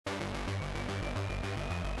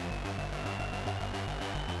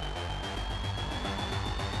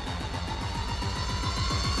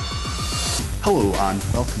Hello and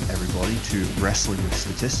welcome everybody to Wrestling with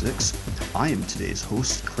Statistics. I am today's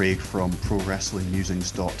host, Craig from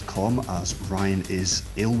ProWrestlingMusings.com, as Ryan is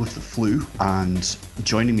ill with the flu, and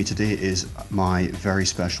joining me today is my very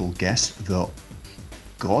special guest, the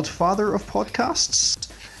godfather of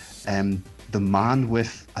podcasts, the man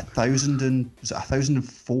with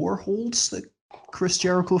 1,004 holds that Chris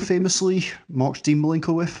Jericho famously mocked Dean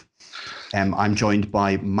Malenko with. I'm joined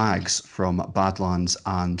by Mags from Badlands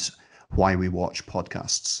and Why We Watch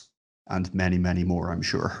Podcasts, and many, many more, I'm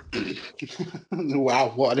sure.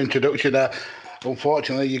 Wow, what an introduction there.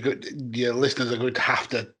 Unfortunately, your listeners are going to have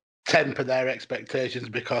to temper their expectations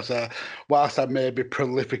because whilst I may be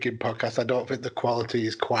prolific in podcasts, I don't think the quality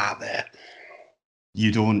is quite there.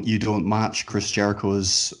 You don't match Chris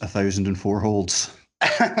Jericho's 1,004 holds.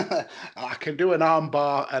 I can do an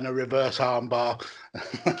armbar and a reverse armbar.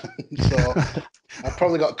 So I've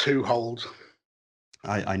probably got 2 holds.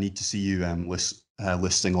 I need to see you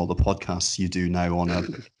listing all the podcasts you do now on a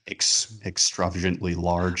extravagantly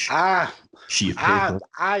large sheet of paper.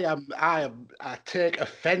 I take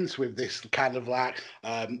offence with this kind of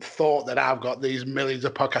thought that I've got these millions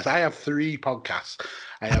of podcasts. I have 3 podcasts.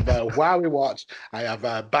 I have Why We Watch, I have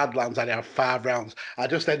Badlands, and I have 5 Rounds. I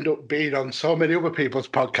just end up being on so many other people's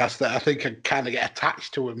podcasts that I think I kind of get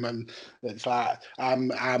attached to them, and it's like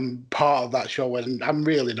I'm part of that show, and I'm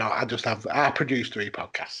really not. I produce 3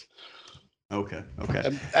 podcasts. Okay.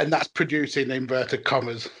 And that's producing inverted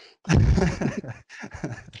commas.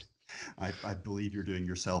 I believe you're doing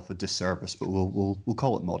yourself a disservice, but we'll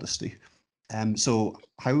call it modesty. So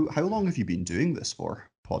how long have you been doing this for,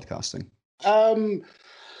 podcasting?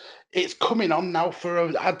 It's coming on now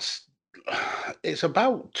it's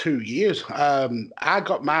about 2 years. I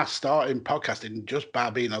got my start in podcasting just by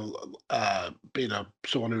being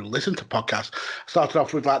someone who listened to podcasts. Started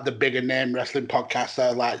off with the bigger name wrestling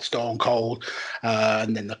podcasts like Stone Cold,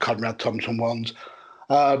 and then the Conrad Thompson ones.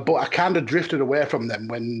 But I kind of drifted away from them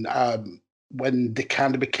when they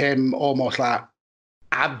kind of became almost like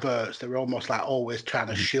adverts. They were almost like always trying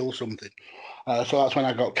to shill something. So that's when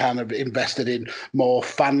I got kind of invested in more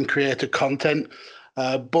fan-created content.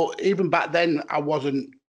 But even back then, I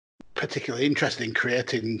wasn't particularly interested in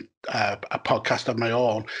creating a podcast of my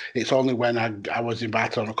own. It's only when I was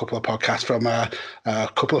invited on a couple of podcasts from a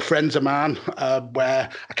couple of friends of mine where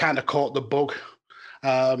I kind of caught the bug.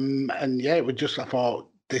 And yeah, I thought,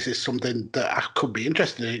 this is something that I could be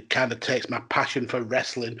interested in. It kind of takes my passion for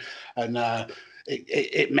wrestling and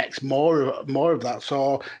it makes more of that.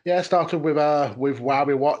 So yeah, I started with Why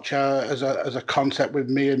We Watch as a concept with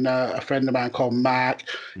me and a friend of mine called Mark.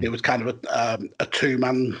 It was kind of a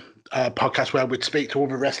 2-man podcast where we'd speak to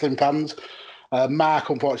other wrestling fans. Mark,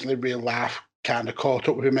 unfortunately, real life kind of caught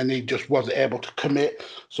up with him, and he just wasn't able to commit.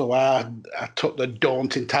 So I took the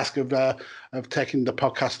daunting task of taking the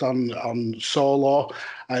podcast on solo,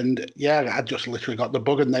 and yeah, I just literally got the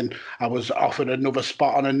bug. And then I was offered another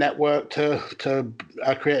spot on a network to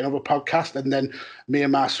create another podcast. And then me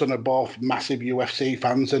and my son are both massive UFC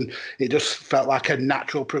fans, and it just felt like a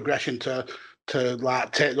natural progression to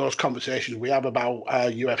take those conversations we have about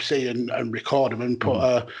UFC and record them and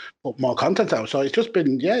put more content out. So it's just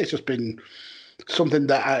been something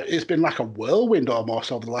that it's been like a whirlwind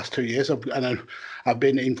almost over the last 2 years. I've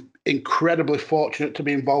been incredibly fortunate to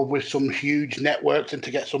be involved with some huge networks and to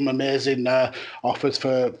get some amazing offers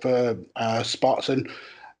for spots. And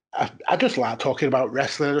I just like talking about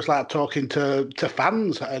wrestling. I just like talking to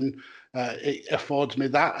fans, and it affords me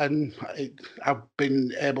that. And I've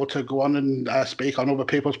been able to go on and speak on other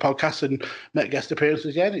people's podcasts and make guest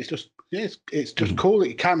appearances. Yeah, and it's just cool.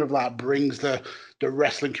 It kind of brings the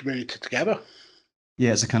wrestling community together.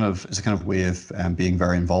 Yeah, it's a kind of way of being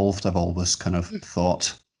very involved. I've always kind of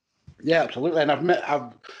thought. Yeah, absolutely, and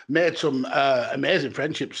I've made some amazing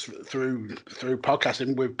friendships through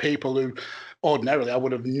podcasting with people who ordinarily I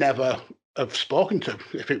would have never have spoken to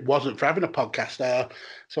if it wasn't for having a podcast.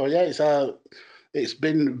 So yeah, it's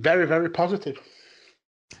been very, very positive.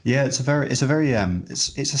 Yeah, it's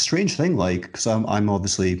a strange thing, because I'm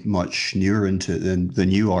obviously much newer into it than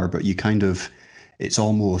you are, but you kind of, it's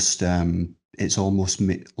almost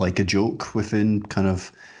like a joke within kind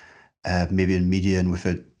of maybe in media and with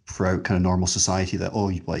it throughout kind of normal society that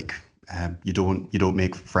you don't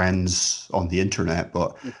make friends on the internet,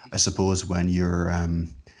 but I suppose when you're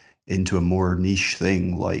into a more niche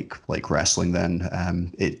thing like wrestling, then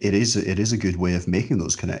it is a good way of making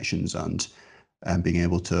those connections and being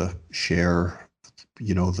able to share,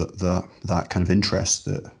 that kind of interest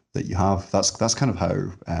that you have. That's kind of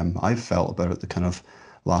how I've felt about it the kind of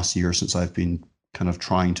last year since I've been kind of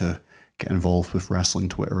trying to get involved with wrestling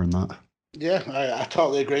Twitter and that. Yeah, I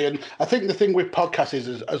totally agree, and I think the thing with podcasts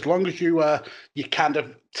is as long as you kind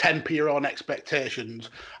of temper your own expectations.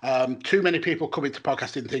 Too many people come into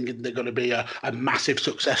podcasting thinking they're going to be a massive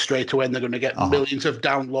success straight away, and they're going to get Uh-huh. millions of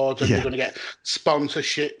downloads, and they're Yeah. going to get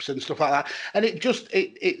sponsorships and stuff like that. And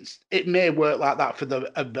it may work like that for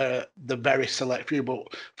the very select few, but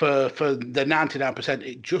for the 99%,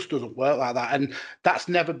 it just doesn't work like that, and that's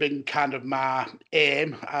never been kind of my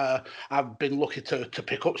aim. I've been lucky to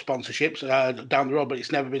pick up sponsorships down the road, but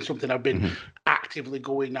it's never been something I've been Mhm. actively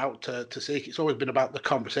going out to seek. It's always been about the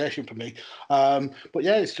conversation for me. But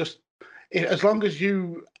yeah, it's just as long as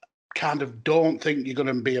you kind of don't think you're going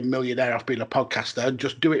to be a millionaire off being a podcaster,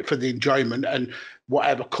 just do it for the enjoyment, and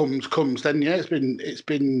whatever comes. Then yeah, it's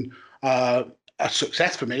been a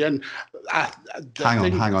success for me. And the Hang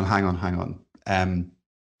on, thing. hang on, hang on, hang on.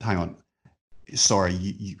 Hang on.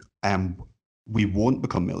 Sorry, we won't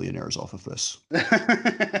become millionaires off of this.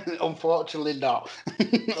 Unfortunately, not.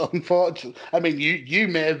 Unfortunately, I mean, you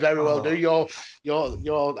may very well do. Oh.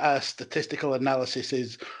 Your statistical analysis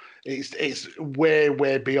is it's way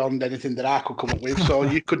beyond anything that I could come up with. So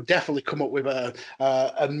you could definitely come up with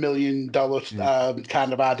 $1 million Yeah.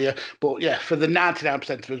 kind of idea. But yeah, for the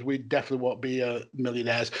 99% of us, we definitely won't be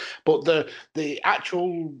millionaires. But the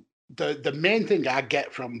actual the main thing I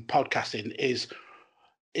get from podcasting is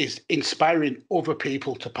inspiring other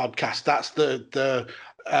people to podcast. That's the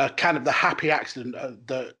kind of the happy accident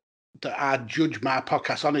that I judge my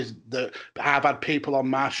podcast on, is that I've had people on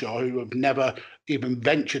my show who have never even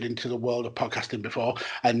ventured into the world of podcasting before,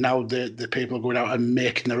 and now the people are going out and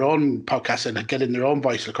making their own podcasts and getting their own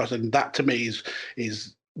voice across, and that to me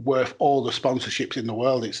is worth all the sponsorships in the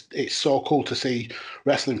world. It's so cool to see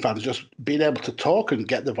wrestling fans just being able to talk and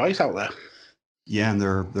get the voice out there. Yeah, and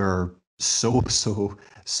there are so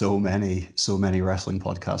many wrestling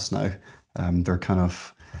podcasts now. They're kind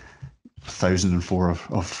of 1,004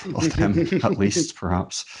 of them at least,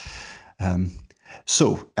 perhaps. Um,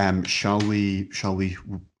 shall we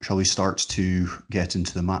start to get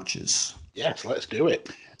into the matches? Yes, let's do it.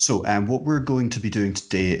 So, what we're going to be doing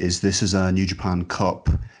today is this is a New Japan Cup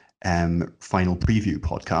final preview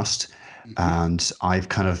podcast, and I've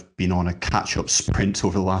kind of been on a catch-up sprint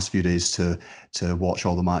over the last few days to watch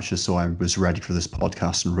all the matches. So I was ready for this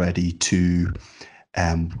podcast and ready to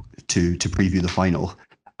preview the final.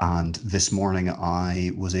 And this morning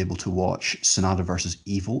I was able to watch Sanada versus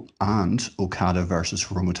Evil and Okada versus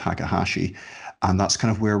Hiromu Takahashi. And that's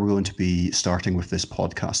kind of where we're going to be starting with this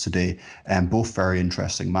podcast today. Both very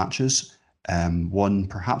interesting matches. One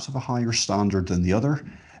perhaps of a higher standard than the other.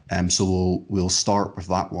 So we'll start with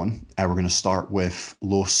that one. We're going to start with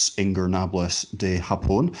Los Ingobernables de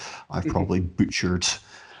Japón. I've probably butchered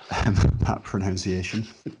that pronunciation.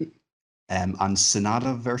 And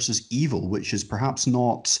Sanada versus Evil, which is perhaps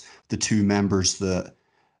not the two members that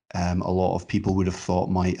a lot of people would have thought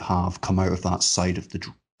might have come out of that side of the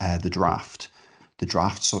draft. The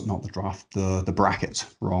draft, so not the draft, the bracket.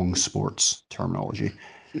 Wrong sports terminology.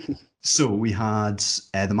 So we had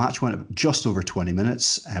the match went just over 20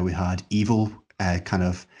 minutes. We had Evil kind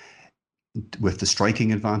of with the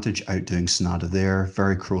striking advantage, outdoing Sanada there.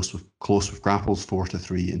 Very close with grapples,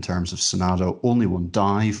 4-3 in terms of Sanada. Only one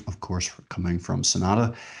dive, of course, coming from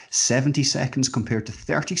Sanada. 70 seconds compared to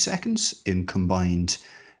 30 seconds in combined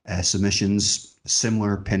submissions.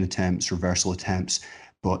 Similar pin attempts, reversal attempts.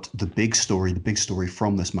 But the big story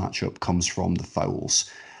from this matchup comes from the fouls.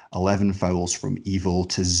 11 fouls from Evil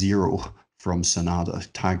to 0 from Sanada.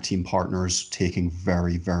 Tag team partners taking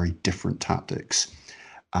very, very different tactics.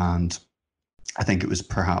 And I think it was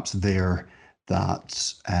perhaps there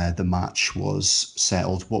that the match was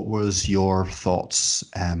settled. What was your thoughts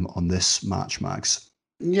on this match, Max?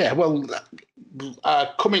 Yeah, well,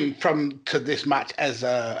 coming to this match as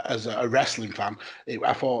a wrestling fan,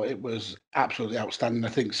 I thought it was absolutely outstanding. I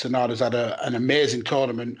think Sanada's had an amazing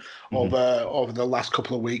tournament over the last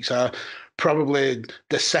couple of weeks. Probably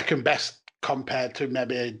the second best compared to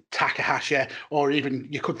maybe Takahashi, or even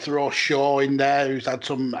you could throw Shaw in there, who's had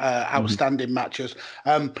some outstanding matches.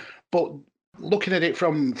 But looking at it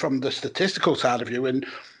from the statistical side of view, and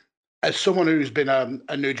as someone who's been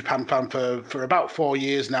a New Japan fan for about 4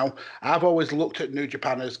 years now, I've always looked at New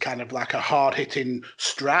Japan as kind of like a hard-hitting,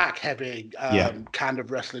 strike-heavy kind of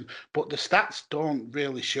wrestling. But the stats don't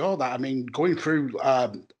really show that. I mean, going through,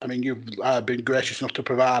 you've been gracious enough to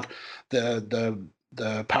provide the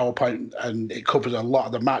PowerPoint, and it covers a lot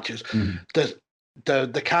of the matches.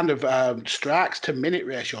 The kind of strikes to minute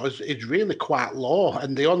ratio is really quite low,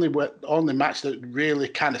 and the only match that really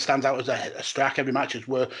kind of stands out as a strike heavy matches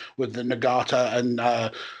were with the Nagata and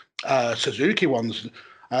Suzuki ones.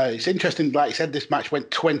 It's interesting, like you said, this match went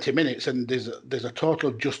 20 minutes, and there's a total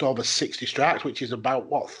of just over 60 strikes, which is about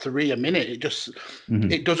what 3 a minute. It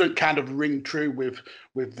doesn't kind of ring true with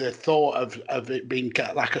the thought of it being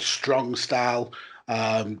like a strong style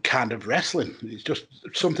kind of wrestling. It's just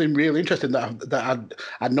something really interesting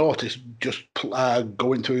I noticed just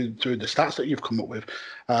going through the stats that you've come up with.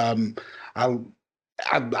 I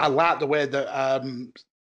like the way that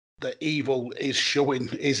Evil is showing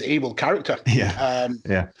his evil character. Yeah.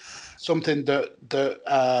 Something that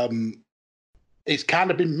it's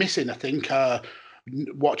kind of been missing, I think.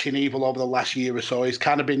 Watching Evil over the last year or so, he's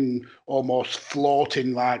kind of been almost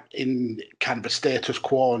floating like in kind of a status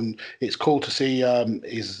quo, and it's cool to see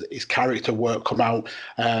his character work come out.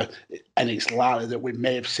 And it's likely that we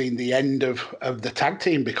may have seen the end of the tag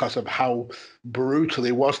team because of how brutal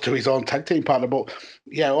he was to his own tag team partner. But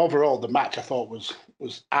yeah, overall, the match I thought was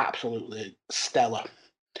absolutely stellar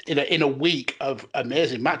in a week of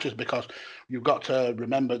amazing matches, because you've got to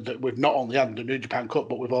remember that we've not only had the New Japan Cup,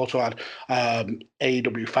 but we've also had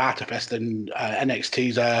AEW Fighter Fest and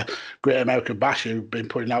NXT's Great American Bash, who've been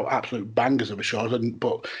putting out absolute bangers of a show.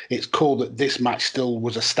 But it's cool that this match still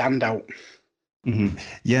was a standout. Mm-hmm.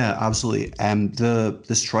 Yeah, absolutely.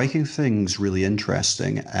 The striking thing's really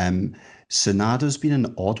interesting. Sanada's been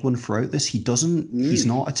an odd one throughout this. He's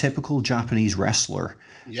not a typical Japanese wrestler.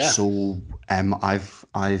 Yeah. So I've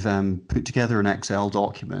put together an Excel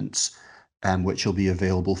document which will be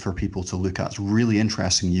available for people to look at. It's really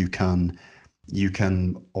interesting. You can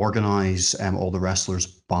organize all the wrestlers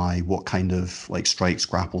by what kind of like strikes,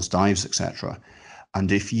 grapples, dives, etc.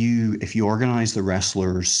 And if you organize the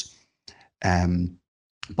wrestlers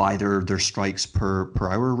by their strikes per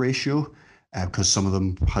hour ratio, because some of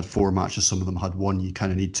them had 4 matches, some of them had 1. You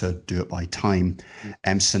kind of need to do it by time.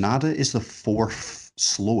 Sanada is the 4th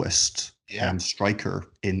slowest striker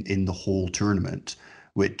in the whole tournament,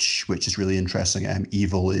 which is really interesting.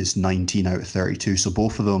 Evil is 19 out of 32, so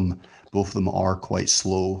both of them are quite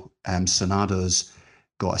slow. Sanada's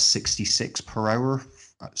got a 66 per hour,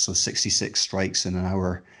 so 66 strikes in an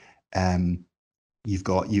hour.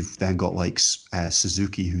 You've then got like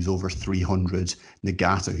Suzuki, who's over 300,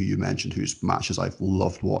 Nagata, who you mentioned, whose matches I've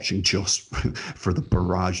loved watching just for the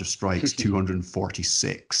barrage of strikes,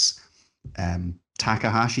 246.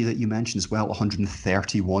 Takahashi, that you mentioned as well,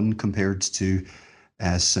 131 compared to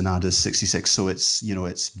Sanada's 66. So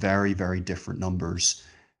it's very, very different numbers.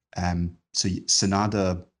 So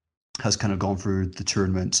Sanada has kind of gone through the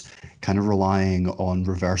tournament kind of relying on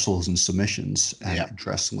reversals and submissions,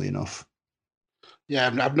 interestingly enough.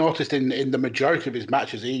 Yeah, I've noticed in the majority of his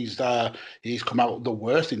matches, he's come out the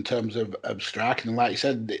worst in terms of striking. And like you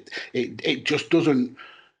said, it just doesn't.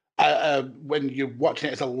 When you're watching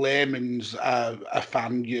it as a layman's a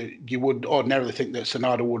fan, you would ordinarily think that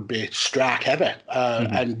Sanada would be strike heavy,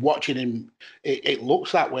 and watching him, it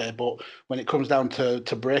looks that way. But when it comes down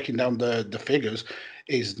to breaking down the figures,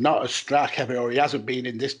 he's not as strike heavy, or he hasn't been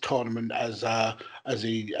in this tournament as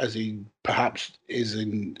he perhaps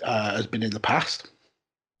has been in the past.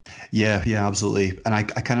 Yeah, absolutely. And I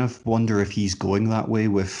kind of wonder if he's going that way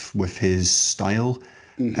with his style.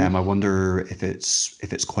 I wonder if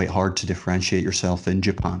it's quite hard to differentiate yourself in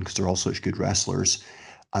Japan because they're all such good wrestlers.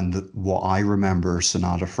 And what I remember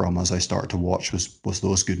Sanada from as I started to watch was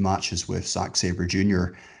those good matches with Zack Sabre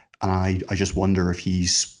Jr. And I just wonder if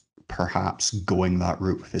he's perhaps going that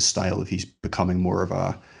route with his style, if he's becoming more of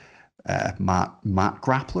a mat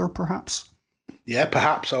grappler, perhaps. Yeah,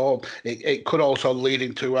 perhaps. Or it could also lead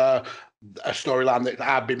into a storyline that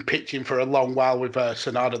I've been pitching for a long while with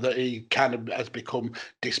Sanada, that he kind of has become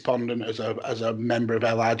despondent as a member of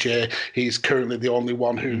LRJ. He's currently the only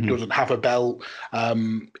one who doesn't have a belt.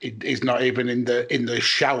 He's not even in the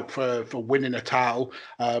shout for winning a title.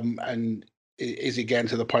 And is he getting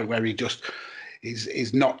to the point where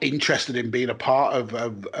he's not interested in being a part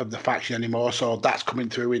of the faction anymore? So that's coming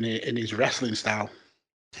through in his wrestling style.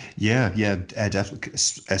 Yeah, definitely.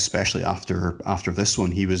 Especially after this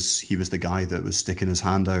one, he was the guy that was sticking his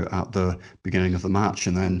hand out at the beginning of the match,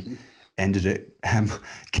 and then ended it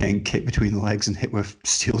getting kicked between the legs and hit with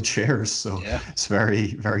steel chairs. So it's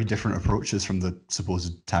very, very different approaches from the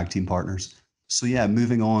supposed tag team partners. So yeah,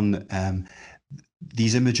 moving on.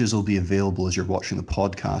 These images will be available as you're watching the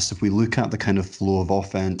podcast. If we look at the kind of flow of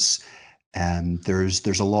offense,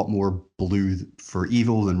 there's a lot more blue for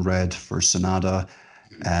Evil than red for Sanada.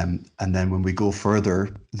 And then when we go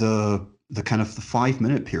further, the kind of the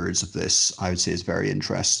 5-minute periods of this, I would say, is very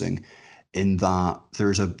interesting in that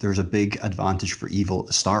there's a big advantage for Evil at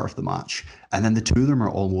the start of the match, and then the two of them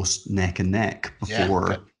are almost neck and neck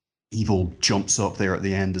before Evil jumps up there at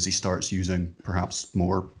the end as he starts using perhaps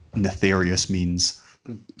more nefarious means.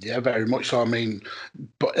 Yeah, very much so. I mean,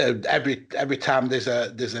 but every time there's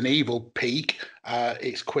an evil peak,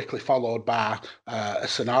 it's quickly followed by a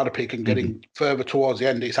Sonata peak, and Hmm. getting further towards the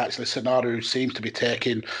end, it's actually Sonata who seems to be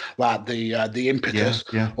taking like the Yeah, impetus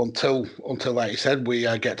yeah. until like you said, we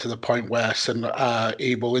get to the point where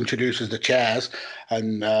evil introduces the chairs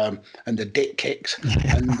and the dick kicks,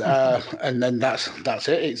 and then that's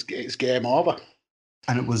it. It's game over.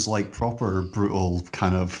 And it was like proper brutal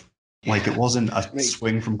kind of like it wasn't a I mean,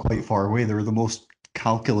 swing from quite far away. They were the most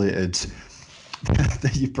calculated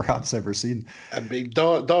that you've perhaps ever seen.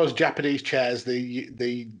 those Japanese chairs,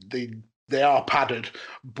 they are padded,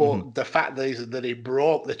 Hmm. but the fact that he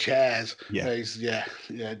broke the chairs Yeah. is yeah,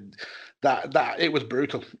 that it was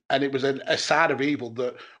brutal, and it was a side of evil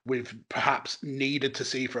that we've perhaps needed to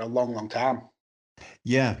see for a long time.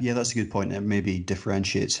 Yeah, yeah, that's a good point. It maybe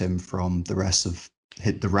differentiates him from the rest of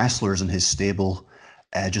the wrestlers in his stable.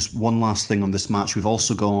 Just one last thing on this match, we've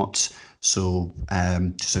also got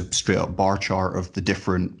just a straight up bar chart of the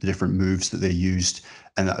different moves that they used,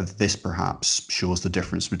 and this perhaps shows the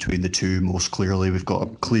difference between the two most clearly. We've got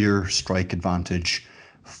a clear strike advantage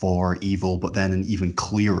for Evil, but then an even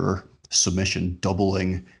clearer submission,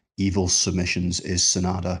 doubling Evil's submissions is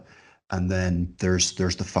Sonata, and then there's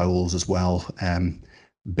the fouls as well.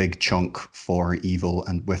 Big chunk for Evil,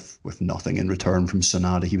 and with nothing in return from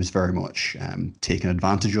Sonata. He was very much taken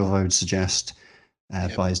advantage of, I would suggest, Yeah,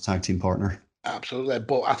 by his tag team partner. absolutely.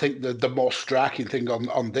 But I think the most striking thing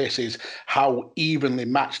on this is how evenly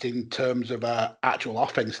matched in terms of actual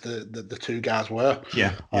offense the two guys were.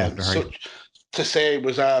 Yeah, yeah, very. Such to say it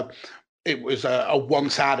was a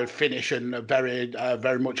one-sided finish and a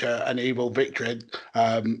very much an evil victory.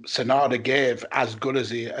 Sonata gave as good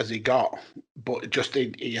as he got, but just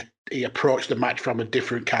he approached the match from a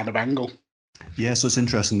different kind of angle. Yeah, so it's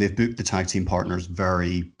interesting. They've booked the tag team partners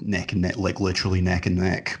very neck and neck, like literally neck and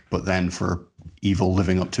neck. But then for Evil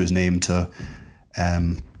living up to his name to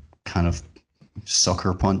kind of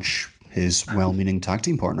sucker punch his well-meaning tag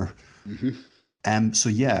team partner. Mm-hmm. So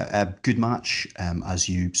yeah, good match, as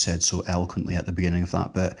you said so eloquently at the beginning of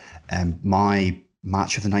that. But my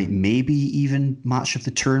match of the night, maybe even match of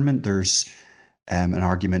the tournament. There's an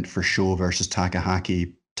argument for Sho versus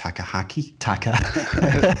Takagi.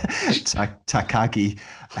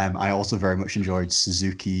 I also very much enjoyed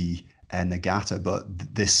Suzuki and Nagata, but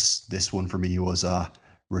this one for me was a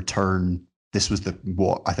return. This was the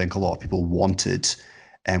what I think a lot of people wanted,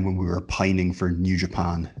 and when we were pining for New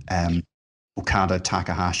Japan. Okada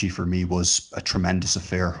Takahashi for me was a tremendous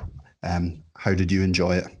affair. How did you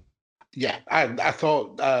enjoy it? Yeah, I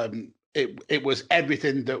thought it was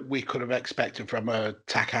everything that we could have expected from a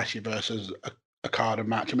Takahashi versus Okada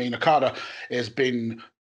match. I mean, Okada has been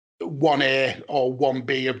 1A or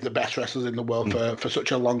 1B of the best wrestlers in the world Mm. for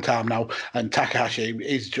such a long time now, and Takahashi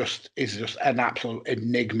is just an absolute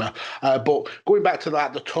enigma. But going back to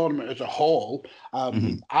that, the tournament as a whole,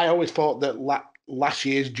 Mhm. I always thought that last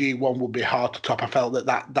year's G1 would be hard to top. I felt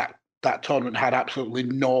that tournament had absolutely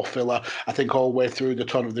no filler. I think all the way through the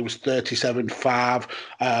tournament there was 37-5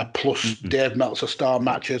 plus Mhm. Dave Meltzer star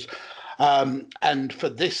matches. And for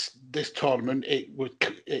this tournament,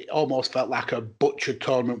 it almost felt like a butchered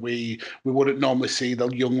tournament. We wouldn't normally see the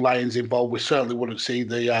young lions involved. We certainly wouldn't see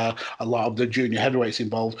the a lot of the junior heavyweights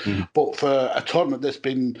involved. Mhm. But for a tournament that's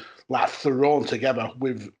been like thrown together,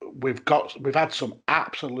 we've had some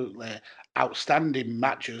absolutely outstanding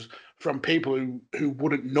matches from people who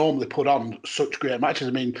wouldn't normally put on such great matches.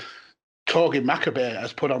 I mean, Togi Makabe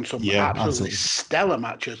has put on some Yeah, absolutely absolutely. stellar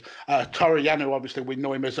matches. Toru Yano, obviously, we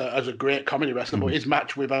know him as a great comedy wrestler, but Mhm. his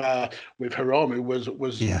match with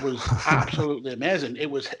Hiromu Yeah. was absolutely amazing. It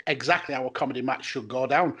was exactly how a comedy match should go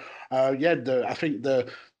down. Yeah, I think the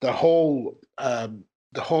whole.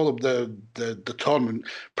 The whole of the tournament,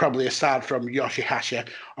 probably aside from Yoshihashi,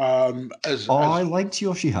 Oh, I as liked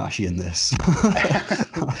Yoshihashi in this.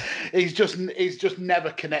 he's just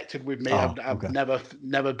never connected with me. Oh, I've okay.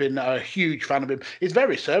 never been a huge fan of him. He's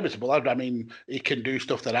very serviceable. I mean, he can do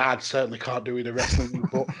stuff that I certainly can't do in a wrestling.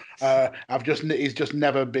 But he's just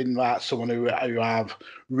never been like someone who I've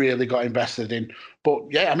really got invested in. But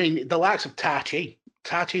yeah, I mean, the likes of Tachi.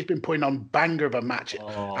 Tachi's been putting on banger of a match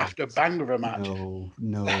Oh, after banger of a match. no,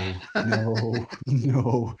 no, no,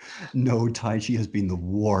 no, no. Tai Chi has been the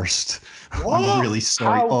worst. I'm What? really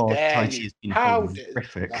sorry. How Oh, dare Tai Chi you? has been How dare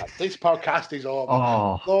horrific. this podcast is over.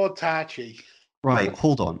 Oh, Lord Tachi. right.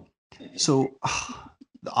 Hold on. So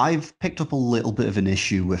I've picked up a little bit of an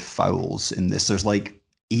issue with fouls in this. There's like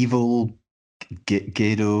evil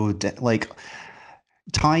Gedo, like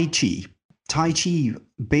Tai Chi. Tai Chi,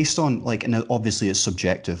 based on like, and obviously it's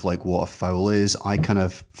subjective, like what a foul is. I kind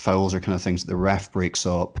of fouls are kind of things that the ref breaks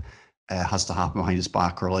up, has to happen behind his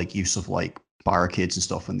back, or like use of like barricades and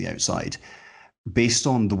stuff on the outside. Based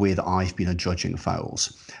on the way that I've been judging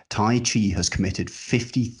fouls, Tai Chi has committed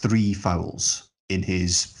 53 fouls in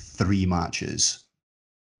his 3 matches.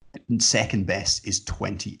 Second best is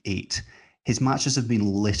 28. His matches have been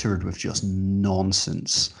littered with just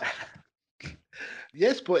nonsense.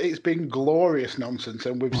 Yes, but it's been glorious nonsense,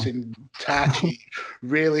 and we've seen Tachi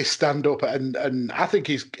really stand up, and I think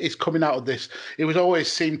he's coming out of this. It was always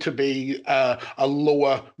seemed to be a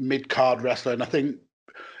lower mid card wrestler, and I think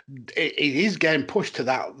it is getting pushed to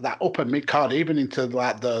that upper mid card, even into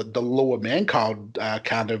like the lower main card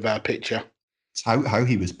kind of picture. It's how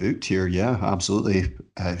he was booked here, yeah, absolutely.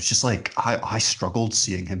 It's just like I struggled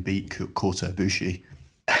seeing him beat Kota Ibushi.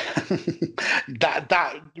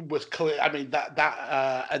 That was clear. I mean that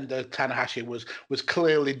and the Tanahashi was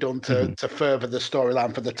clearly done to further the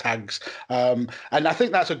storyline for the tags. And I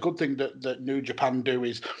think that's a good thing that New Japan do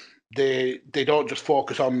is they don't just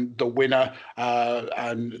focus on the winner,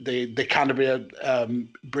 and they kind of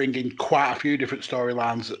bring in quite a few different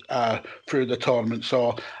storylines through the tournament.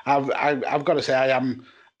 So I've got to say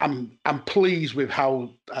I'm pleased with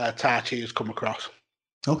how Taichi has come across.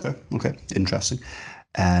 Okay, interesting.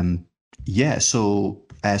 Yeah, so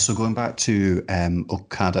going back to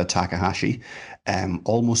Okada Takahashi,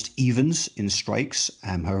 almost evens in strikes.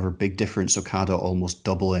 However, big difference. Okada almost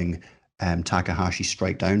doubling Takahashi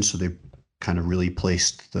strike down, so they kind of really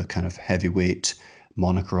placed the kind of heavyweight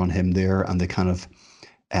moniker on him there, and they kind of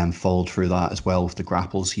followed through that as well with the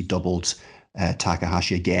grapples. He doubled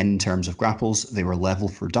Takahashi again in terms of grapples. They were level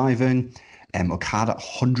for diving. Okada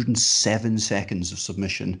 107 seconds of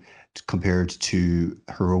submission compared to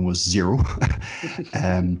Hiromu's 0.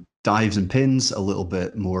 Dives and pins a little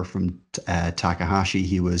bit more from Takahashi.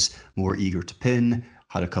 He was more eager to pin,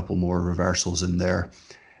 had a couple more reversals in there.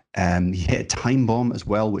 He hit a time bomb as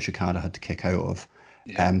well, which Okada had to kick out of.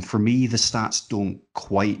 Yeah. For me, the stats don't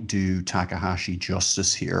quite do Takahashi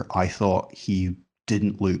justice here. I thought he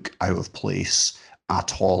didn't look out of place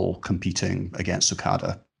at all competing against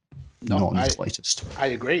Okada. No, not in the slightest. I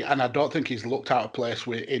agree, and I don't think he's looked out of place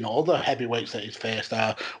in all the heavyweights that he's faced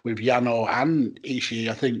with Yano and Ishii.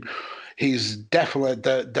 I think he's definitely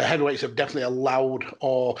the heavyweights have definitely allowed,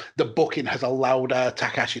 or the booking has allowed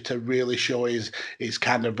Takahashi to really show his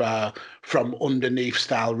kind of from underneath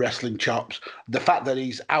style wrestling chops. The fact that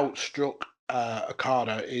he's outstruck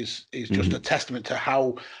Okada is just a testament to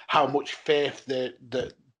how much faith that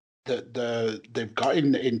they've got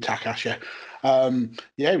in Takahashi.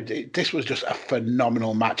 This was just a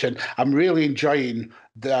phenomenal match, and I'm really enjoying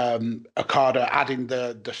the Okada adding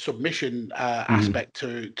the submission aspect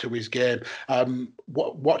to his game.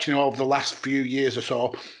 Watching over the last few years or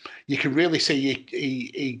so, you can really see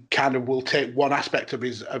he kind of will take one aspect of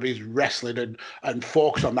his wrestling and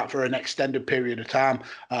focus on that for an extended period of time.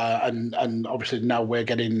 And obviously now we're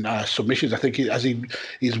getting submissions. I think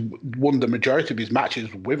he's won the majority of his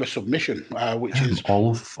matches with a submission, which is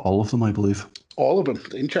all of them, I believe. All of them.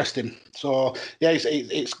 Interesting. So yeah,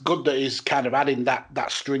 it's good that he's kind of adding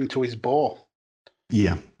that string to his bow.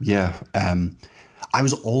 Yeah. I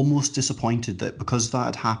was almost disappointed that because that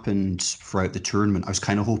had happened throughout the tournament, I was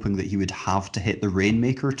kind of hoping that he would have to hit the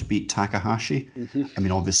Rainmaker to beat Takahashi. I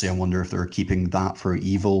mean, obviously, I wonder if they're keeping that for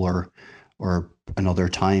Evil or another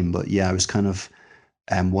time. But yeah, I was kind of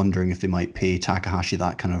wondering if they might pay Takahashi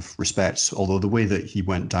that kind of respect. Although the way that he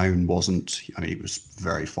went down wasn't, I mean, he was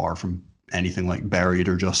very far from anything like buried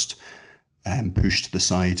or just pushed to the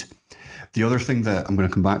side. The other thing that I'm going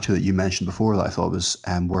to come back to that you mentioned before that I thought was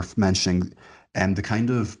worth mentioning, the kind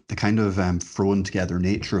of thrown together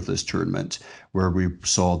nature of this tournament, where we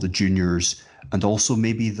saw the juniors and also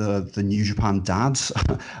maybe the New Japan dads,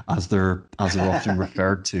 as they're often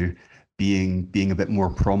referred to, being a bit more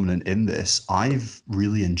prominent in this. I've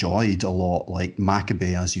really enjoyed a lot, like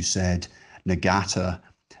Makabe, as you said, Nagata,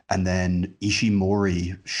 and then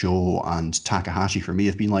Ishimori, Sho, and Takahashi for me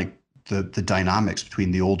have been like the dynamics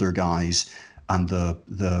between the older guys and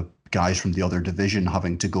the guys from the other division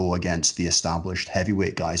having to go against the established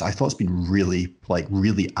heavyweight guys. I thought it's been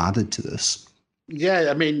really added to this. Yeah,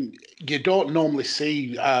 I mean, you don't normally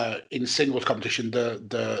see in singles competition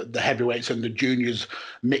the heavyweights and the juniors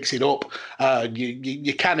mix it up.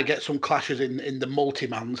 You kind of get some clashes in the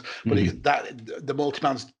multi-mans, but the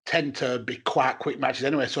multi-mans tend to be quite quick matches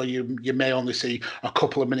anyway, so you may only see a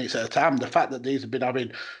couple of minutes at a time. The fact that these have been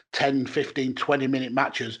having 10, 15, 20-minute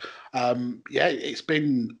matches, it's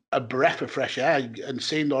been a breath of fresh air, and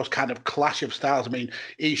seeing those kind of clash of styles. I mean,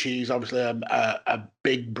 Ishii is obviously a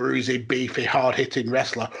big, bruisey, beefy, hard-hitting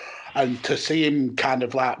wrestler, and to see him kind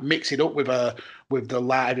of like mix it up with the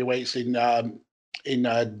light heavyweights in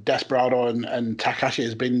Desperado and Takahashi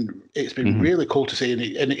has been really cool to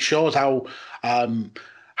see, and it shows how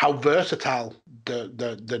versatile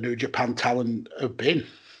the New Japan talent have been.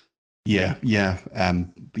 Yeah. I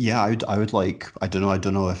would like. I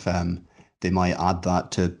don't know if they might add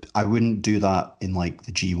that to. I wouldn't do that in like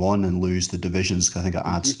the G1 and lose the divisions because I think it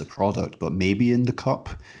adds to the product. But maybe in the cup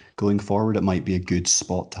going forward, it might be a good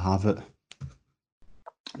spot to have it.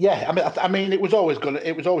 Yeah, I mean, it was always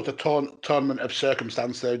a tournament of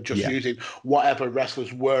circumstance. They're just using whatever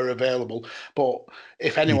wrestlers were available. But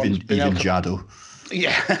if anyone's been even Jado.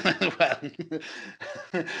 Yeah, well,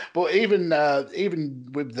 but even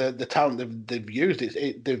with the talent they've used,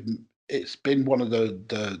 it's been one of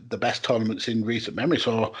the best tournaments in recent memory.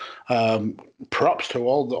 So props to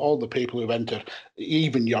all the people who've entered,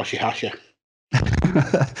 even Yoshihashi.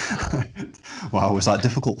 Wow, was that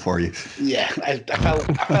difficult for you? Yeah, I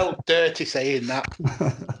felt dirty saying that.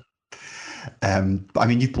 I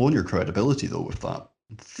mean, you've blown your credibility though with that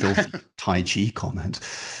filthy Tai Chi comment.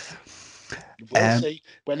 We'll see.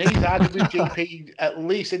 When he's IWGP, at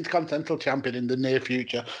least Intercontinental Champion in the near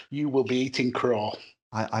future, you will be eating crow.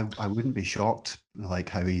 I wouldn't be shocked, like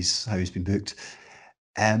how he's been booked.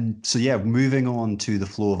 So yeah, moving on to the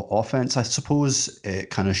flow of offense, I suppose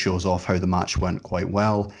it kind of shows off how the match went quite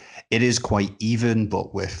well. It is quite even,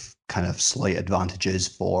 but with kind of slight advantages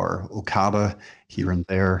for Okada here and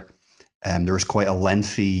there. There was quite a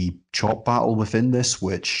lengthy chop battle within this,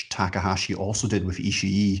 which Takahashi also did with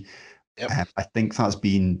Ishii. Yep. I think that's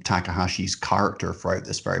been Takahashi's character throughout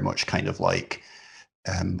this, very much kind of like,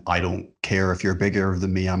 I don't care if you're bigger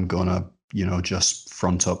than me, I'm gonna, just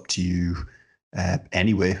front up to you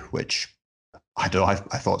anyway, which I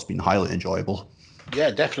thought it's been highly enjoyable. Yeah,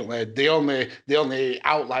 definitely. The only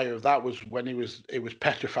outlier of that was when he was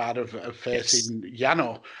petrified of facing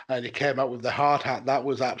Yano, and he came out with the hard hat. That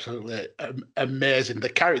was absolutely amazing. The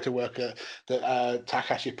character work that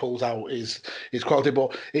Takahashi pulls out is quality,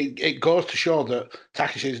 but it goes to show that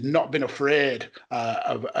Takahashi has not been afraid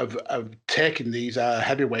of taking these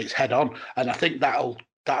heavyweights head on, and I think that'll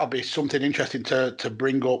be something interesting to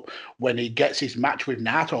bring up when he gets his match with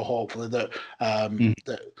Naito. Hopefully that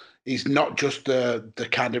he's not just the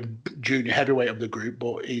kind of junior heavyweight of the group,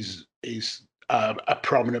 but he's a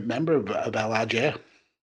prominent member of LRJ.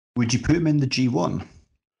 Would you put him in the G1?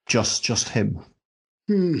 Just him?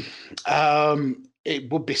 It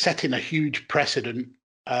would be setting a huge precedent.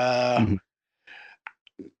 I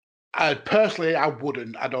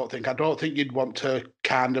wouldn't. I don't think you'd want to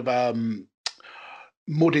kind of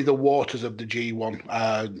muddy the waters of the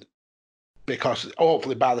G1. Because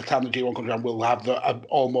hopefully by the time the G1 comes around, we'll have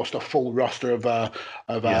almost a full roster of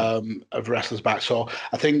wrestlers back. So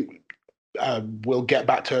I think we'll get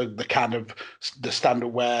back to the kind of the standard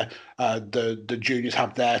where the juniors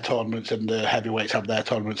have their tournaments and the heavyweights have their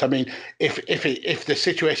tournaments. I mean, if the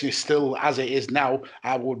situation is still as it is now,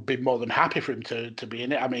 I would be more than happy for him to be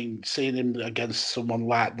in it. I mean, seeing him against someone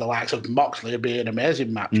like the likes of Moxley would be an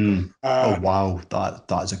amazing match. Oh wow,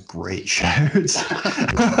 that is a great shout.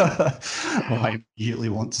 I immediately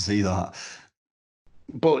want to see that.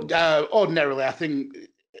 But ordinarily, I think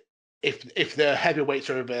if the heavyweights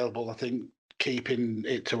are available, I think keeping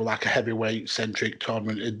it to like a heavyweight centric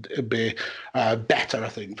tournament it'd be better, I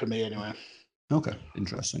think, for me anyway. Okay,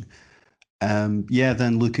 interesting.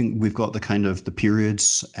 Then we've got the kind of the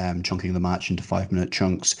periods, chunking the match into 5-minute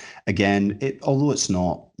chunks. Again, although it's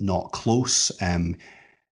not close,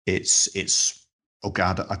 it's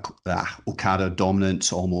Okada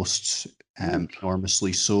dominance almost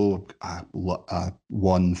enormously so.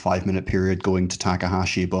 1 5-minute period going to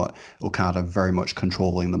Takahashi, but Okada very much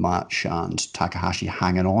controlling the match and Takahashi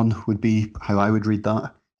hanging on would be how I would read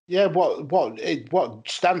that. Yeah, what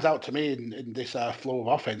stands out to me in this flow of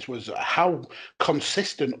offense was how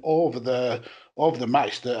consistent over the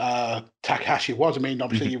match that Takahashi was. I mean,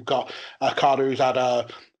 obviously you've got Okada who's had a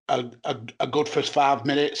good first 5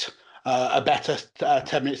 minutes. a better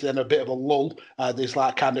 10 minutes, then a bit of a lull. There's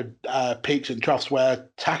like kind of peaks and troughs where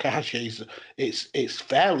Takahashi's it's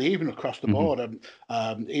fairly even across the Hmm. board,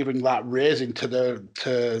 and even like raising to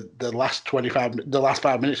the last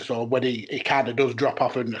 5 minutes or so when he kind of does drop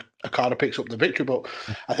off and Okada picks up the victory. But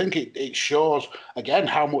I think it shows again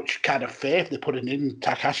how much kind of faith they're putting in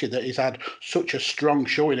Takahashi, that he's had such a strong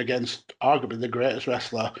showing against arguably the greatest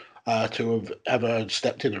wrestler to have ever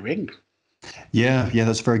stepped in a ring. Yeah, yeah,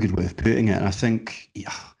 that's a very good way of putting it. And I think,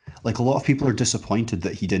 yeah, like a lot of people are disappointed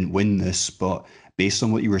that he didn't win this, but based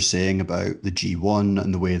on what you were saying about the G1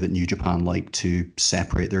 and the way that New Japan like to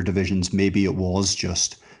separate their divisions, maybe it was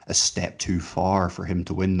just a step too far for him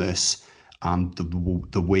to win this. And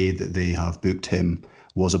the way that they have booked him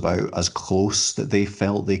was about as close that they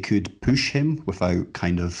felt they could push him without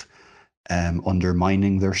kind of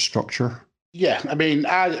undermining their structure. Yeah, I mean,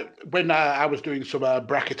 when I was doing some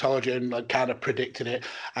bracketology and like, kind of predicting it,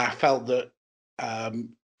 I felt that um,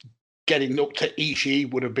 getting up to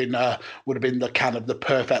Ishii would have been the kind of the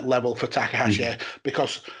perfect level for Takahashi, Mhm.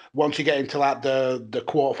 because once you get into like the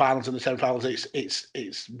quarterfinals and the semifinals,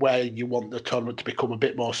 it's where you want the tournament to become a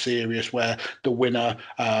bit more serious, where the winner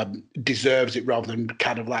deserves it rather than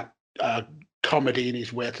kind of like uh, comedy in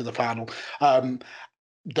his way to the final. Um,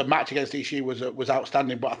 the match against Ishii was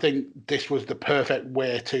outstanding, but I think this was the perfect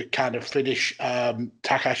way to kind of finish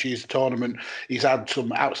Takashi's tournament. He's had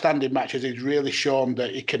some outstanding matches. He's really shown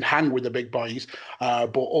that he can hang with the big boys,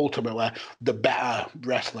 but ultimately the better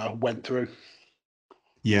wrestler went through.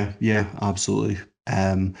 Yeah, yeah, absolutely.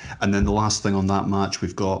 And then the last thing on that match,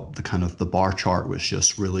 we've got the kind of the bar chart, which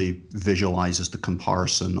just really visualizes the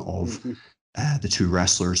comparison of Mm-hmm. the two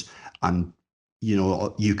wrestlers. And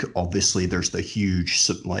you could, obviously there's the huge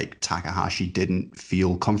like Takahashi didn't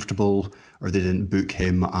feel comfortable, or they didn't book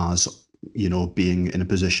him as being in a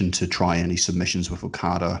position to try any submissions with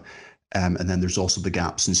Okada. And then there's also the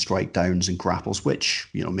gaps in strike downs and grapples, which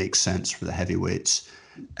makes sense for the heavyweights.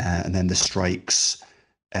 And then the strikes,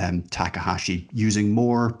 Takahashi using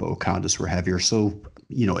more, but Okada's were heavier. So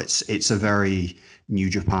it's a very New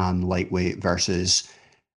Japan lightweight versus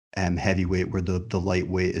heavyweight, where the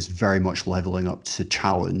lightweight is very much leveling up to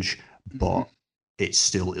challenge, Mm-hmm. but it's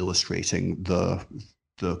still illustrating the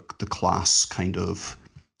class kind of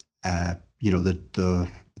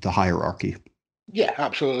the hierarchy. Yeah,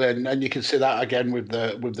 absolutely, and you can see that again with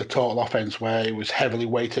the total offense, where it was heavily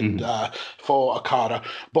weighted Mhm. for Okada.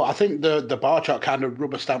 But I think the bar chart kind of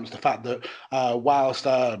rubber stamps the fact that whilst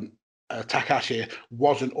Takashi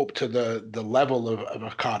wasn't up to the level of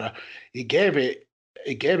Okada, he gave it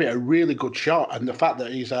he gave it a really good shot, and the fact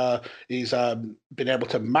that he's been able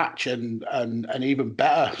to match and even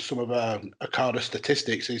better some of Okada's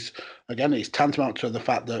statistics is again it's tantamount to the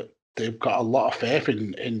fact that they've got a lot of faith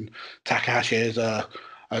in Takahashi as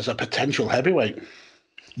a potential heavyweight.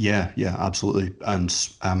 Yeah, yeah, absolutely. And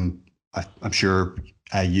I'm sure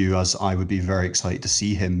you, as I, would be very excited to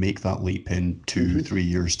see him make that leap in two, Mm-hmm. 3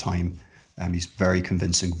 years' time. He's very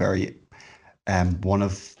convincing, very one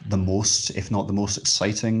of the most, if not the most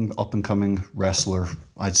exciting up and coming wrestler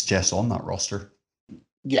I'd suggest on that roster.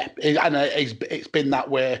 Yeah, and it's been that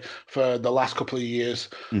way for the last couple of years.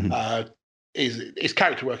 Hmm. Uh, his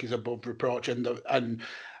character work is above reproach, and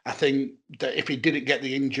I think that if he didn't get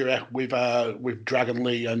the injury with Dragon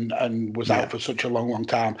Lee and was out Yeah. for such a long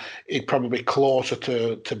time, he'd probably be closer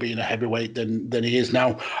to being a heavyweight than he is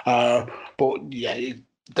now. But yeah,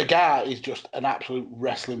 the guy is just an absolute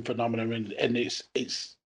wrestling phenomenon, and it's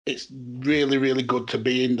really really good to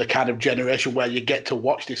be in the kind of generation where you get to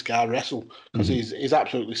watch this guy wrestle, because Hmm. he's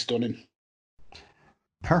absolutely stunning.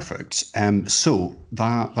 Perfect. So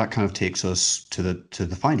that kind of takes us to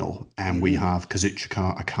the final, and we Hmm. have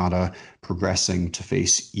Kazuchika Okada progressing to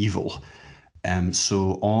face Evil.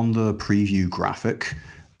 So on the preview graphic,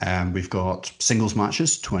 we've got singles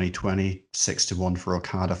matches, 2020, 6-1 for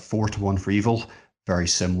Okada, 4-1 for Evil. Very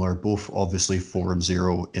similar, both obviously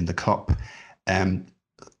 4-0 in the cup. Um,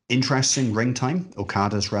 Interesting ring time.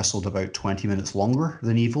 Okada's wrestled about 20 minutes longer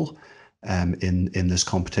than Evil in this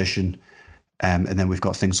competition. And then we've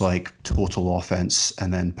got things like total offense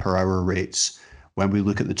and then per hour rates. When we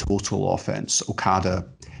look at the total offense, Okada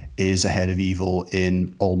is ahead of Evil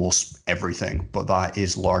in almost everything, but that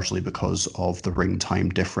is largely because of the ring time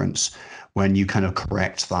difference. When you kind of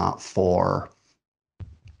correct that for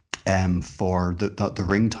the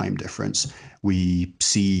ring time difference, we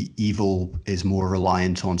see Evil is more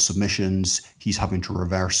reliant on submissions. He's having to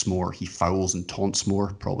reverse more. He fouls and taunts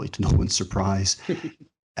more, probably to no one's surprise.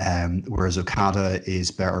 Whereas Okada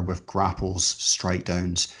is better with grapples, strike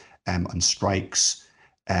downs, and strikes.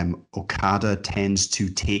 Okada tends to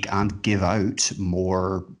take and give out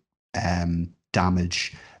more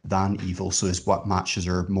damage than Evil. So his matches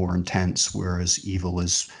are more intense, whereas Evil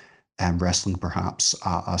is wrestling perhaps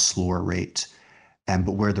at a slower rate.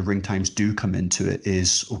 But where the ring times do come into it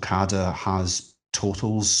is Okada has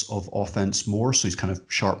totals of offense more, so he's kind of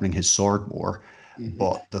sharpening his sword more. Mm-hmm.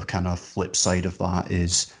 But the kind of flip side of that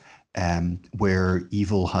is where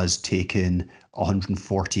Evil has taken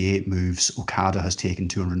 148 moves, Okada has taken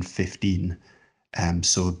 215.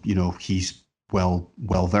 So he's well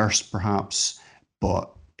versed perhaps, but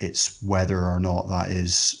it's whether or not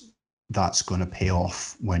that's going to pay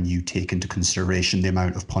off when you take into consideration the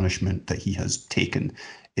amount of punishment that he has taken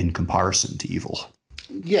in comparison to Evil.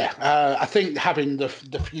 Yeah, I think having the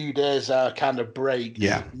few days kind of break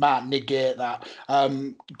might negate that.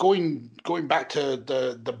 Going back to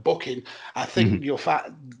the booking, I think you'll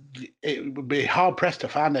find it would be hard pressed to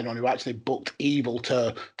find anyone who actually booked Evil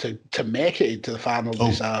to make it into the final.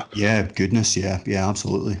 Goodness, yeah,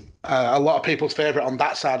 absolutely. A lot of people's favourite on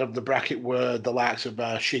that side of the bracket were the likes of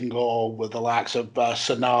Shingo, were the likes of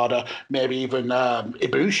Sonada, maybe even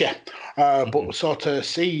Ibushi. But so to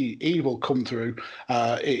see Evil come through,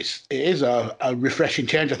 it is a refreshing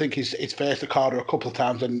change. I think he's faced Okada a couple of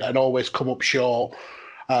times and always come up short.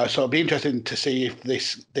 So it'll be interesting to see if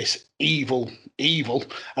this evil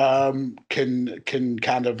can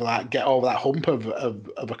kind of like get over that hump of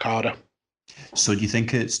Okada. So do you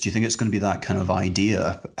think it's going to be that kind of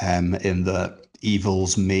idea in that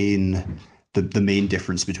Evil's the main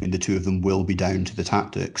difference between the two of them will be down to the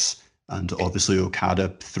tactics, and obviously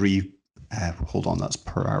Okada that's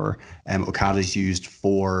per hour. Okada's used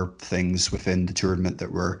 4 things within the tournament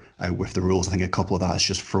that were out with the rules. I think a couple of that is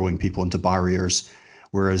just throwing people into barriers,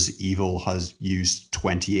 whereas Evil has used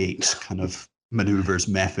 28 kind of maneuvers,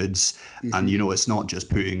 methods, and it's not just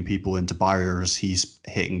putting people into barriers. He's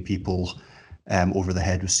hitting people over the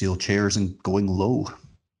head with steel chairs and going low.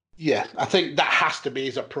 Yeah, I think that has to be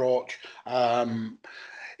his approach.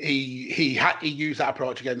 He used that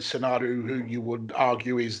approach against Sonada, who you would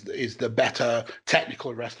argue is the better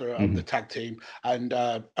technical wrestler of the tag team, and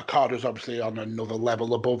Okada's obviously on another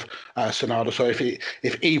level above Sonada. So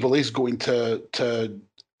if Evil is going to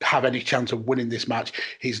have any chance of winning this match,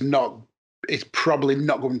 he's probably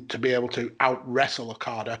not going to be able to out wrestle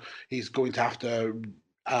Okada. He's going to have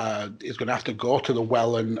to go to the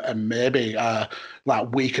well and maybe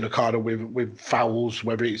like weaken Okada with fouls,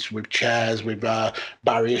 whether it's with chairs, with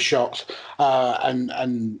barrier shots,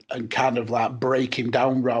 and kind of like break him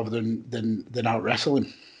down rather than out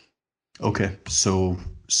wrestling. Okay, so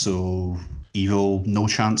Evil, no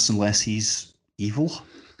chance unless he's evil.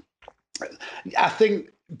 I think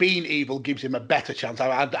being evil gives him a better chance.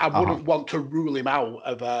 I wouldn't want to rule him out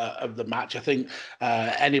of the match. I think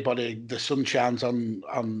anybody, the sun shines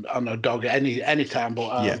on a dog any time.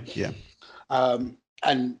 But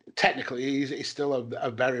and technically he's still a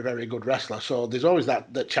very, very good wrestler. So there's always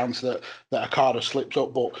that chance that Okada slips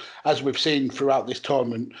up. But as we've seen throughout this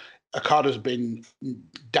tournament, Okada's been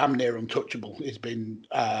damn near untouchable. He's been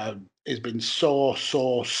so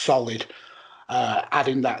solid.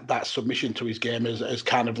 Adding that submission to his game has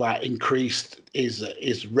kind of like increased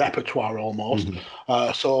his repertoire almost.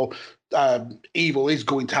 So Evil is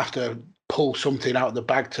going to have to pull something out of the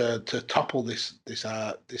bag to topple this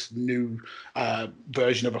new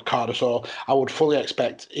version of Okada. So I would fully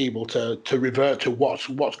expect Evil to revert to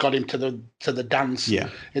what's got him to the dance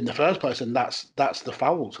in the first place, and that's the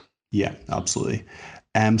fouls. Yeah, absolutely.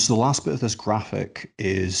 So the last bit of this graphic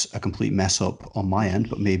is a complete mess up on my end,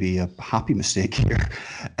 but maybe a happy mistake here.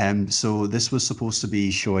 So this was supposed to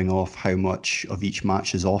be showing off how much of each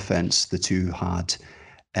match's offense the two had.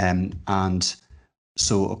 And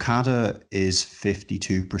so Okada is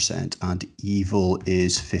 52% and Evil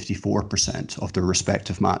is 54% of their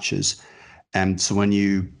respective matches. So when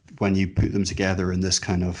you put them together in this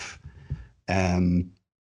kind of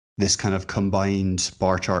combined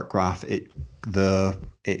bar chart graph, it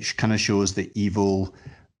kind of shows that Evil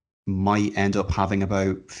might end up having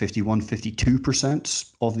about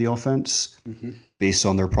 52% of the offense based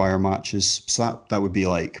on their prior matches. So that would be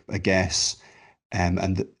like a guess.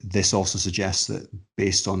 And this also suggests that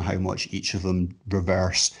based on how much each of them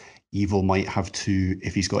reverse, Evil might have to,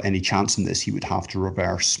 if he's got any chance in this, he would have to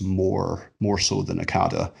reverse more so than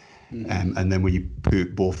Okada. And then when you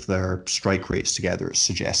put both their strike rates together, it's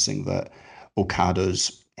suggesting that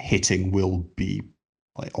Okada's hitting will be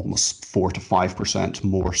like almost 4 to 5%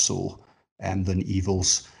 more so than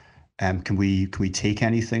Evil's. Can we take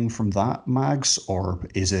anything from that, Mags, or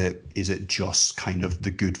is it just kind of the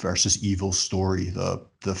good versus evil story,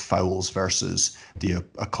 the fouls versus the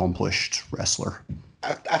accomplished wrestler?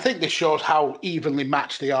 I think this shows how evenly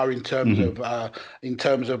matched they are in terms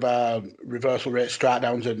of reversal rate, strike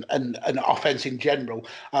downs, and offense in general.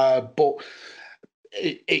 But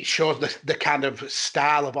it shows the kind of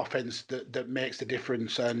style of offense that makes the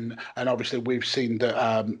difference, and obviously we've seen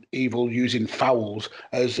that Evil using fouls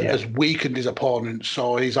has weakened his opponent,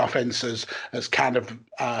 so his offense has kind of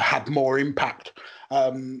had more impact.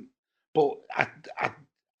 But I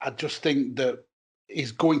just think that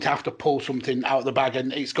he's going to have to pull something out of the bag,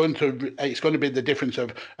 and it's going to be the difference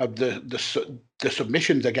of the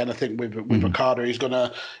submissions again. I think with Okada, he's going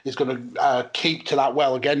to keep to that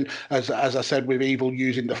well again. As I said, with Evil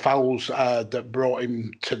using the fouls that brought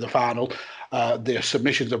him to the final, the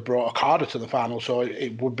submissions have brought Okada to the final. So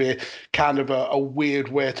it would be kind of a weird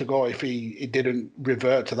way to go if he didn't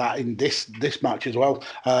revert to that in this match as well.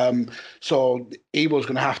 So Evil's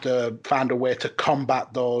going to have to find a way to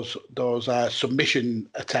combat those submission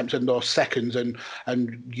attempts and those seconds, and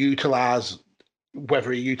utilize,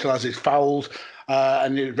 whether he utilizes fouls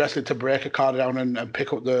and wrestling to break Okada down and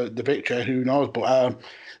pick up the victory, who knows? But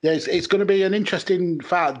it's going to be an interesting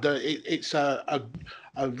fact that it's a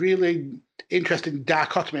really interesting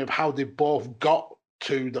dichotomy of how they both got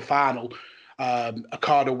to the final.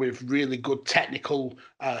 Okada with really good technical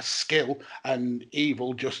skill, and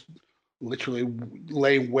Evil just literally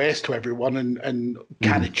laying waste to everyone and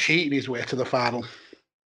kind of cheating his way to the final.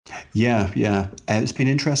 Yeah. It's been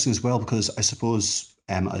interesting as well, because I suppose,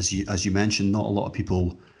 as you mentioned, not a lot of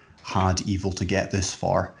people had Evil to get this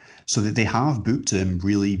far. So that they have booked him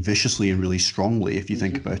really viciously and really strongly, if you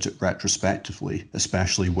think about it retrospectively,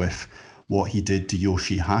 especially with what he did to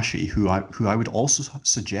Yoshihashi, who I would also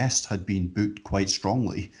suggest had been booked quite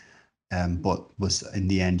strongly, but was in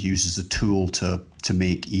the end used as a tool to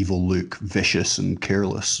make Evil look vicious and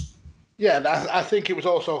careless. Yeah, I think it was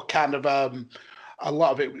also kind of a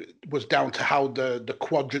lot of it was down to how the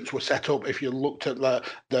quadrants were set up. If you looked at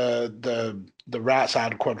the right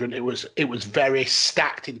side quadrant, it was very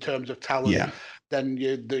stacked in terms of talent. Yeah. Then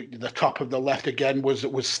the top of the left again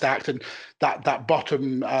was stacked, and that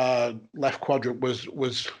bottom left quadrant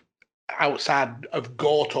was outside of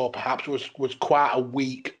Goto perhaps was quite a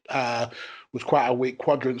weak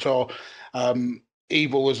quadrant. So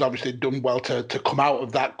Evil has obviously done well to come out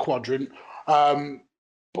of that quadrant.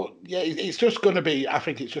 But yeah, it's just going to be. I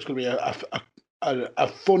think it's just going to be a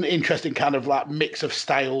fun, interesting kind of like mix of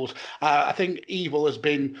styles. I think Evil has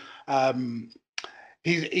been.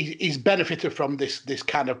 He's benefited from this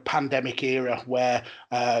kind of pandemic era where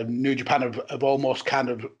New Japan have almost kind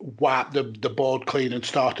of wiped the board clean and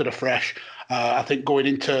started afresh. I think going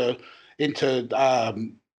into the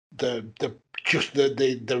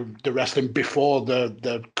wrestling before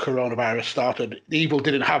the coronavirus started, Evil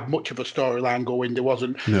didn't have much of a storyline going. There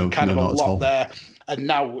wasn't a lot there, and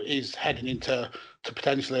now he's heading into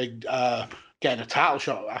potentially getting a title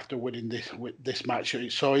shot after winning this match.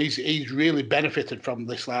 So he's really benefited from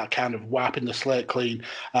this like kind of wiping the slate clean,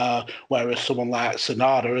 whereas someone like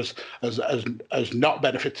Sanada has not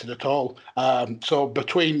benefited at all. So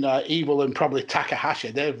between Evil and probably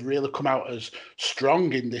Takahashi, they've really come out as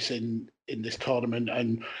strong in this tournament,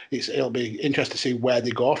 and it'll be interesting to see where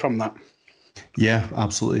they go from that. Yeah,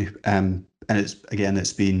 absolutely. And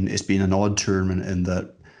it's been an odd tournament in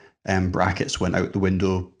that brackets went out the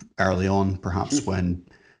window early on, perhaps when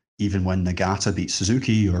Nagata beat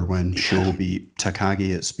Suzuki or when Sho beat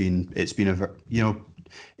Takagi. It's been a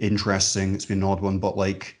interesting. It's been an odd one, but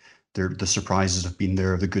like the surprises have been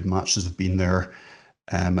there, the good matches have been there,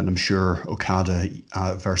 and I'm sure Okada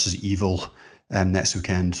versus Evil next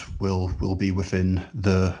weekend will be within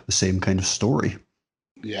the same kind of story.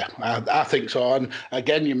 Yeah, I think so. And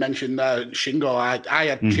again, you mentioned Shingo. I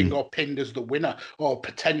had Shingo pinned as the winner or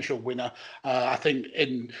potential winner. I think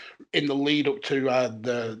in the lead up to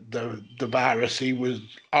the virus, he was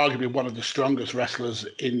arguably one of the strongest wrestlers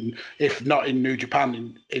if not in New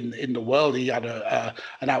Japan, in the world. He had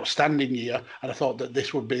an outstanding year, and I thought that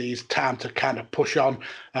this would be his time to kind of push on,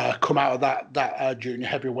 come out of that junior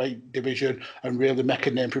heavyweight division and really make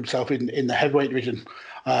a name for himself in the heavyweight division.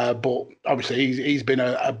 But obviously he's been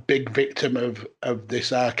a big victim of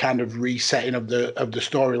this kind of resetting of the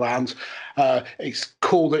storylines. It's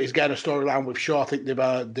cool that he's getting a storyline with Shaw. I think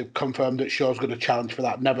they've confirmed that Shaw's going to challenge for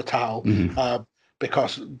that Never title.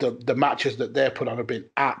 because the matches that they put on have been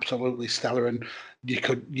absolutely stellar, and you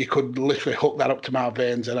could literally hook that up to my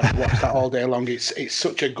veins and I'd watch that all day long. It's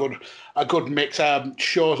such a good mix.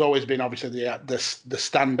 Show's always been obviously the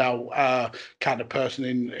standout kind of person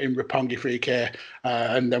in Roppongi 3K,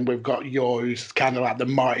 and then we've got Yo, who's kind of like the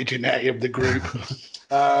Marty Jannetty of the group,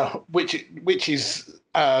 which is.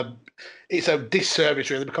 It's a disservice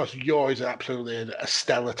really, because Yo is absolutely a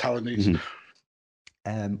stellar talent.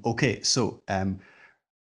 Okay, so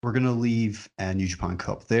we're going to leave New Japan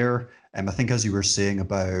Cup there. I think, as you were saying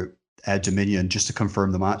about Dominion, just to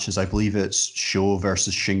confirm the matches, I believe it's Sho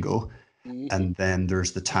versus Shingo, and then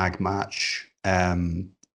there's the tag match. What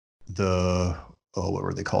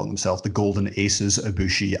were they calling themselves? The Golden Aces,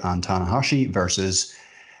 Ibushi and Tanahashi versus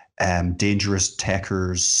Dangerous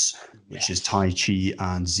Techers, which is Tai Chi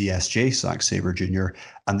and ZSJ, Zack Sabre Jr.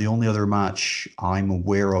 And the only other match I'm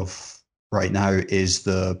aware of right now is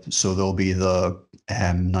there'll be the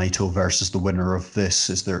Naito versus the winner of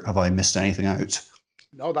this. Have I missed anything out?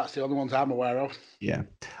 No, that's the only ones I'm aware of. Yeah.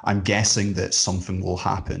 I'm guessing that something will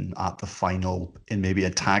happen at the final in maybe a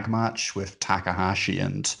tag match with Takahashi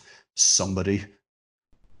and somebody.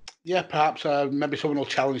 Yeah, perhaps maybe someone will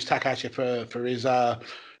challenge Takahashi for his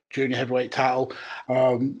junior heavyweight title.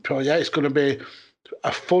 So yeah, it's going to be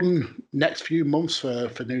a fun next few months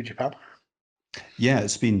for New Japan. Yeah,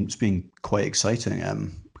 it's been quite exciting.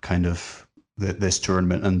 Kind of this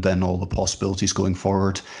tournament, and then all the possibilities going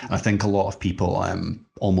forward. I think a lot of people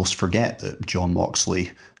almost forget that Jon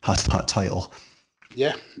Moxley had that title.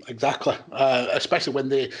 Yeah, exactly. Especially when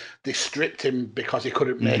they stripped him because he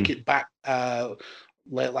couldn't make it back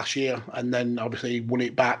late last year, and then obviously he won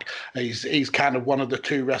it back. He's kind of one of the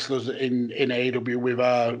two wrestlers in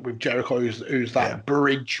AEW with Jericho, who's that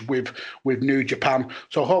bridge with New Japan.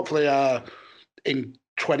 So hopefully in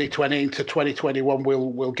 2020 to 2021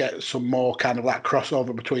 we'll get some more kind of that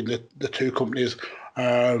crossover between the two companies.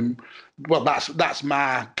 Well, that's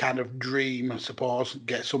my kind of dream, I suppose.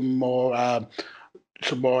 Get some more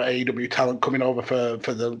AEW talent coming over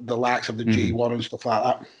for the likes of the G1 and stuff like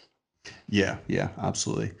that. Yeah,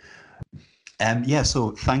 absolutely.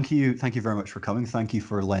 So thank you very much for coming. Thank you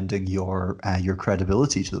for lending your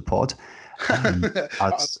credibility to the pod.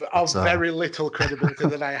 Very little credibility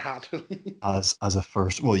than I had. as a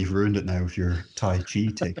first, well, you've ruined it now with your Tai Chi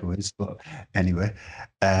takeaways. But anyway,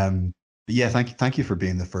 thank you for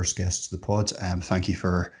being the first guest to the pod. Thank you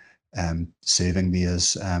for saving me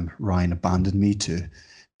as Ryan abandoned me to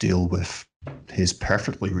deal with his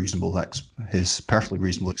perfectly reasonable excuse.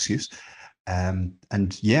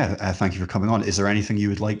 Thank you for coming on. Is there anything you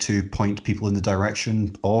would like to point people in the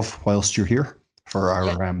direction of whilst you're here for our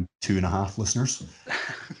 2.5 listeners?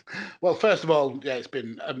 Well, first of all, it's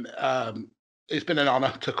been an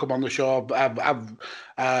honour to come on the show.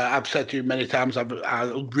 I've said to you many times, I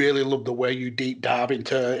really love the way you deep dive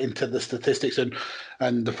into the statistics,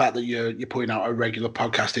 and the fact that you're putting out a regular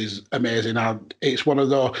podcast is amazing. It's one of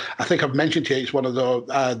those, I think I've mentioned to you, it's one of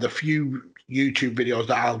the few YouTube videos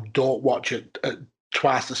that I don't watch at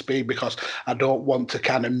twice the speed, because I don't want to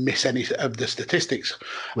kind of miss any of the statistics.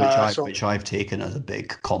 Which I've taken as a big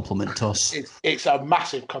compliment to us. It's a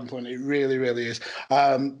massive compliment. It really, really is.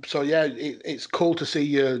 It's cool to see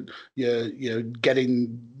you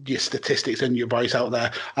getting your statistics and your voice out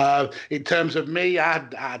there. In terms of me,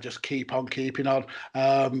 I just keep on keeping on.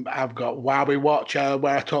 I've got Why We Watch,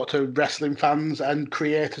 where I talk to wrestling fans and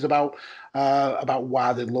creators about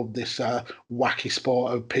why they love this wacky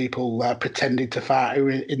sport of people pretending to fight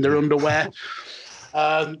in their underwear.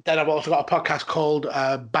 Then I've also got a podcast called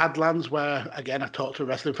Badlands, where, again, I talk to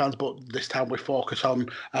wrestling fans, but this time we focus on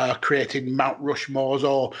creating Mount Rushmores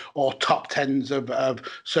or top tens of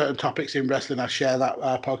certain topics in wrestling. I share that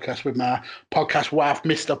podcast with my podcast wife,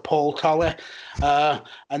 Mr. Paul Tolley.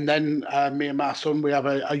 And then me and my son, we have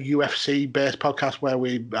a UFC-based podcast where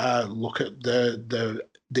we look at the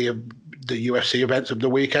UFC events of the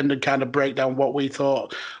weekend and kind of break down what we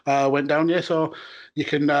thought went down. Yeah, so you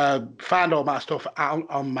can find all my stuff out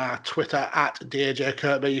on my Twitter at DJ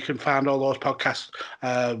Kirby. You can find all those podcasts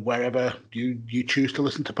wherever you choose to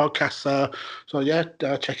listen to podcasts.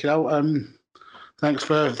 Check it out.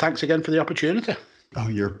 Thanks again for the opportunity. Oh,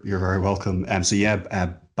 you're very welcome.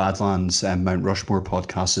 Badlands Mount Rushmore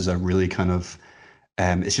podcast is a really kind of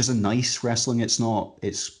it's just a nice wrestling. It's not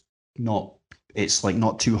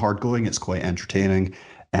too hard going. It's quite entertaining.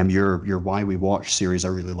 Your Why We Watch series I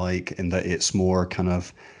really like, in that it's more kind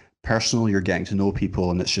of personal. You're getting to know people,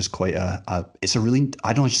 and it's just quite it's a really,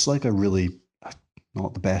 I don't know, it's just like a really,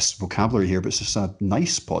 not the best vocabulary here, but it's just a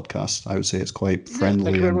nice podcast. I would say it's quite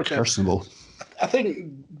friendly and personable. I think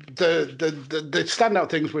the standout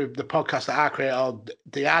things with the podcast that I create are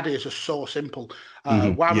the ideas are so simple.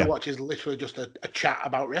 Why We Watch is literally just a chat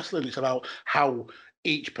about wrestling. It's about how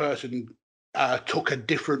each person took a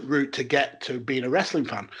different route to get to being a wrestling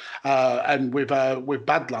fan. And with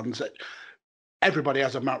Badlands, everybody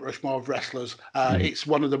has a Mount Rushmore of wrestlers. It's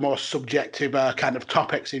one of the most subjective kind of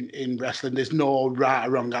topics in wrestling. There's no right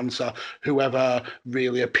or wrong answer. Whoever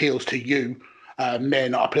really appeals to you may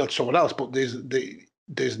not appeal to someone else, but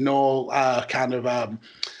there's no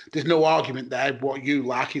there's no argument there. What you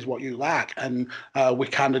like is what you like, and we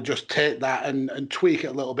kind of just take that and tweak it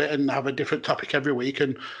a little bit and have a different topic every week.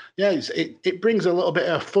 And yeah, it brings a little bit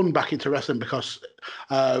of fun back into wrestling, because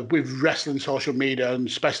with wrestling social media and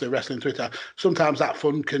especially wrestling Twitter, sometimes that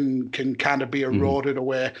fun can kind of be eroded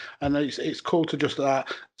away, and it's cool to just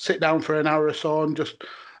sit down for an hour or so and just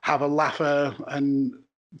have a laugh and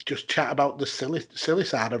just chat about the silly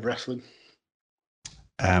side of wrestling.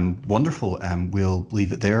 Wonderful. We'll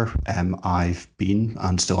leave it there. I've been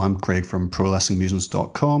and still am Craig from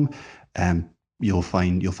ProWrestlingMusings.com. You'll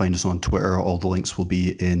find us on Twitter. All the links will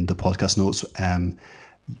be in the podcast notes.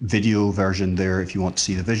 Video version there if you want to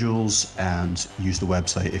see the visuals, and use the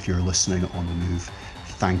website if you're listening on the move.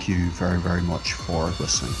 Thank you very, very much for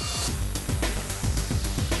listening.